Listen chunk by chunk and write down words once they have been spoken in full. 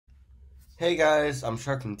Hey guys, I'm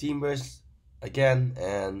Shark from Teamverse again,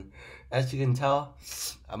 and as you can tell,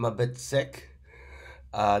 I'm a bit sick.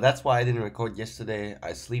 That's why I didn't record yesterday.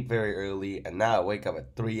 I sleep very early, and now I wake up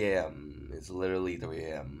at 3 a.m. It's literally 3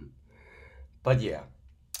 a.m. But yeah,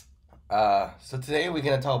 so today we're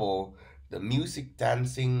gonna talk about the music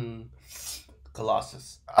dancing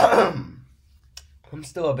colossus. I'm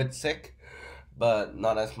still a bit sick, but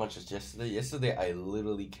not as much as yesterday. Yesterday I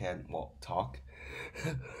literally can't talk.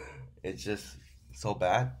 It's just so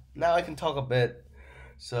bad. Now I can talk a bit.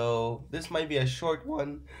 So this might be a short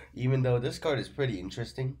one, even though this card is pretty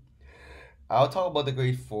interesting. I'll talk about the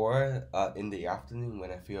grade 4 in the afternoon when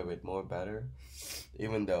I feel a bit more better,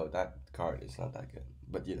 even though that card is not that good.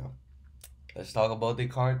 But let's talk about the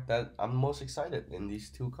card that I'm most excited in these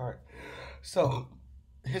two cards. So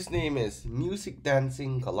his name is Music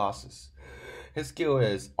Dancing Colossus. His skill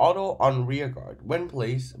is Auto on Rear Guard. When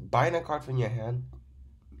placed, bind a card from your hand.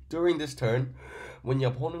 During this turn, when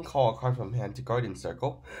your opponent calls a card from hand to Guardian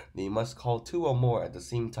Circle, they must call two or more at the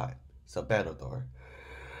same time. Sabeador.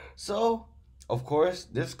 So, of course,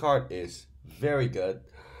 this card is very good,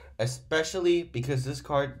 especially because this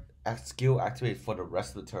card skill activates for the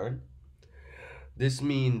rest of the turn. This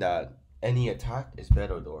means that any attack is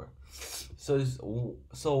Sabeador.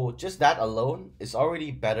 So just that alone is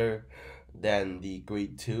already better than the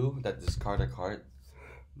grade 2 that discard a card.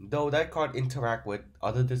 Though that card interact with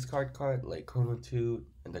other discard card like Chrono 2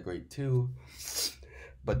 and the grade 2.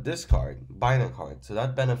 But this card, Binary card, so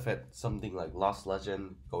that benefits something like Lost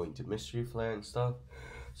Legend, going to Mystery Flare and stuff.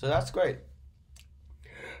 So that's great.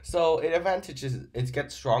 So it advantages, it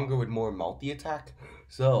gets stronger with more multi-attack.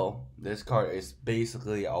 So this card is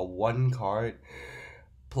basically a one card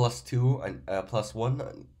 +2 and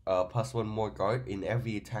 +1 more guard in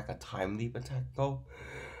every attack a time leap attack go.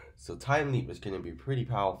 So time leap is gonna be pretty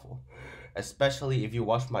powerful, especially if you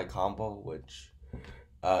watch my combo, which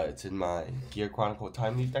it's in my Gear Chronicle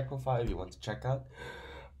time leap deck profile if you want to check out.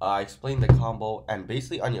 I explained the combo, and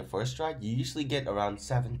basically on your first strike, you usually get around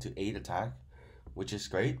 7 to 8 attack, which is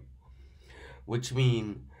great. Which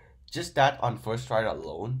means just that on first strike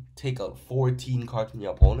alone, take out 14 cards from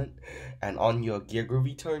your opponent, and on your Gear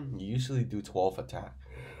Groovy turn, you usually do 12 attack.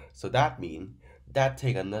 So that means that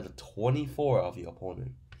take another 24 of your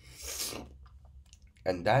opponent.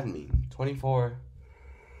 And that means 24,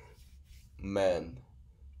 man,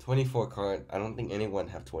 24 card. I don't think anyone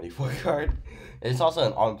have 24 card. It's also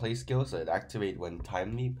an on-play skill, so it activate when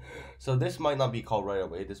time leap. So this might not be called right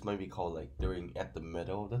away. This might be called like at the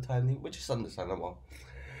middle of the time leap, which is understandable.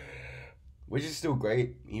 Which is still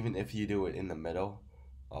great, even if you do it in the middle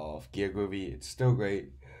of Gear Groovy. It's still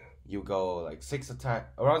great. You go like 6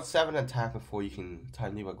 attack, around 7 attack before you can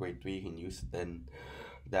time leap a grade 3. You can use it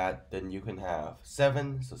then you can have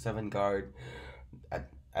 7, so 7 guard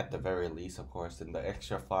at the very least, of course. Then the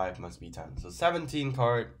extra 5 must be 10, so 17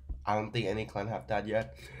 card. I don't think any clan have that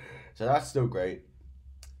yet, so that's still great.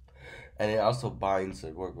 And it also binds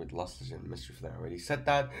and work with Lost Legend Mystery Flare. I already said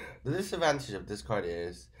that. The disadvantage of this card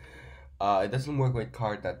is it doesn't work with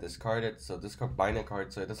card that discarded. So this card bind a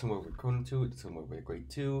card, so it doesn't work with Chrono 2, it doesn't work with grade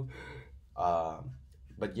 2.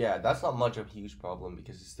 But yeah, that's not much of a huge problem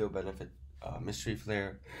because it still benefits Mystery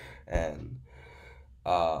Flare and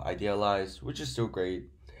Idealized, which is still great.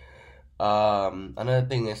 Another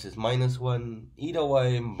thing is -1. Either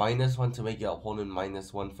way, -1 to make your opponent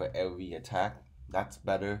 -1 for every attack. That's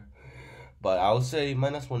better. But I would say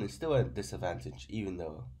 -1 is still a disadvantage, even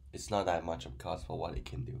though it's not that much of a cost for what it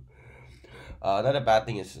can do. Another bad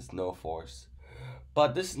thing is just no force.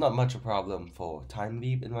 But this is not much a problem for time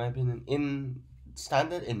leap, in my opinion. In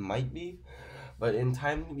standard, it might be. But in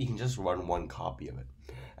time, you can just run one copy of it.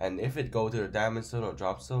 And if it go to the damage zone or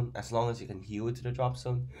drop zone, as long as you can heal it to the drop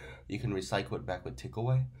zone, you can recycle it back with Tick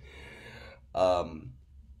Away.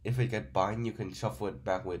 If it get bind, you can shuffle it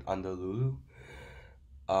back with Under Lulu.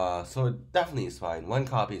 So it definitely is fine. One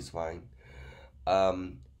copy is fine.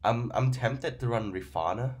 I'm tempted to run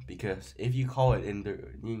Rifana, because if you call it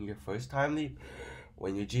in your first time leap,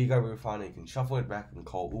 when you G-Guard Rifana, you can shuffle it back and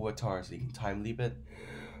call Uvatar so you can time leap it.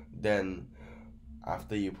 Then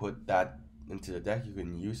after you put that into the deck, you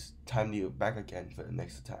can use time leap back again for the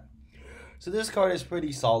next attack. So this card is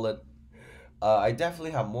pretty solid. I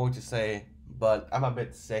definitely have more to say, but I'm a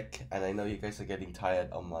bit sick, and I know you guys are getting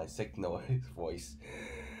tired of my sick noise voice.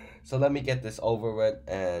 So let me get this over with.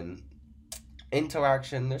 And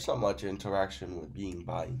interaction, there's not much interaction with being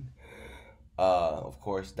bind. Of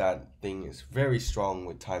course, that thing is very strong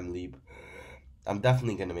with time leap. I'm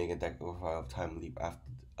definitely gonna make a deck profile of time leap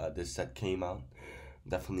after this set came out.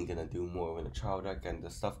 Definitely gonna do more when the trial deck and the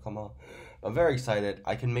stuff come out. I'm very excited.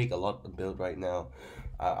 I can make a lot of build right now.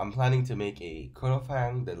 I'm planning to make a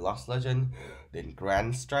Chronofang, then Lost Legend, then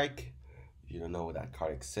Grand Strike. If you don't know that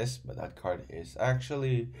card exists, but that card is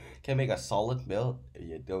actually can make a solid build if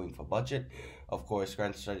you're going for budget. Of course,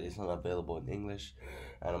 Grand Strike is not available in English,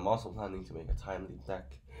 and I'm also planning to make a timely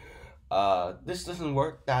deck. This doesn't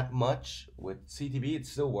work that much with CTB. It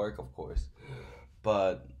still work, of course,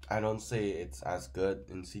 but I don't say it's as good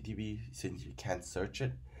in CTB since you can't search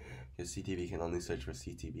it. Because CTB can only search for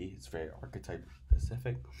CTB. It's very archetype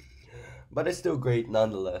specific, but it's still great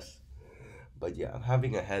nonetheless. But yeah, I'm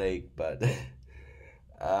having a headache, but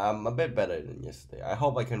I'm a bit better than yesterday. I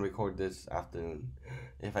hope I can record this afternoon.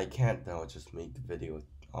 If I can't, then I'll just make the video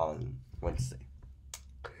on Wednesday.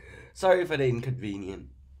 Sorry for the inconvenience,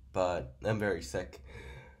 but I'm very sick.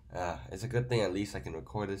 It's a good thing at least I can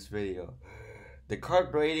record this video. The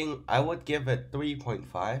card rating, I would give it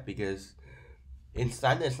 3.5 because in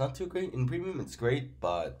standard it's not too great. In premium it's great,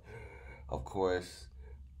 but of course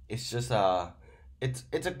it's just it's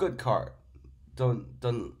a good card. Don't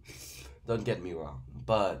get me wrong,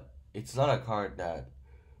 but it's not a card that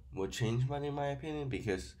would change money in my opinion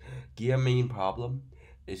because gear main problem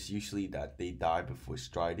is usually that they die before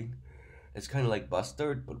striding. It's kind of like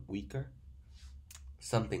Bustard but weaker,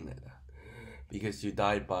 something like that. Because you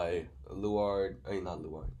died by Luard, not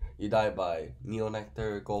Luard. You died by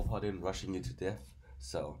Neonectar, Gold Puddin rushing you to death.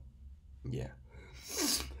 So, yeah.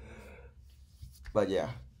 But yeah,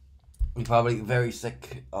 I'm probably very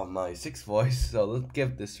sick of my 6th voice. So let's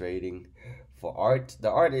give this rating for art. The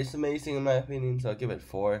art is amazing in my opinion, so I'll give it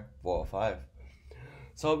 4 or 5.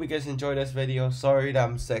 So hope you guys enjoyed this video. Sorry that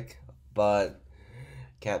I'm sick, but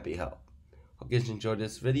can't be helped. Hope you guys enjoyed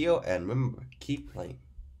this video, and remember, keep playing.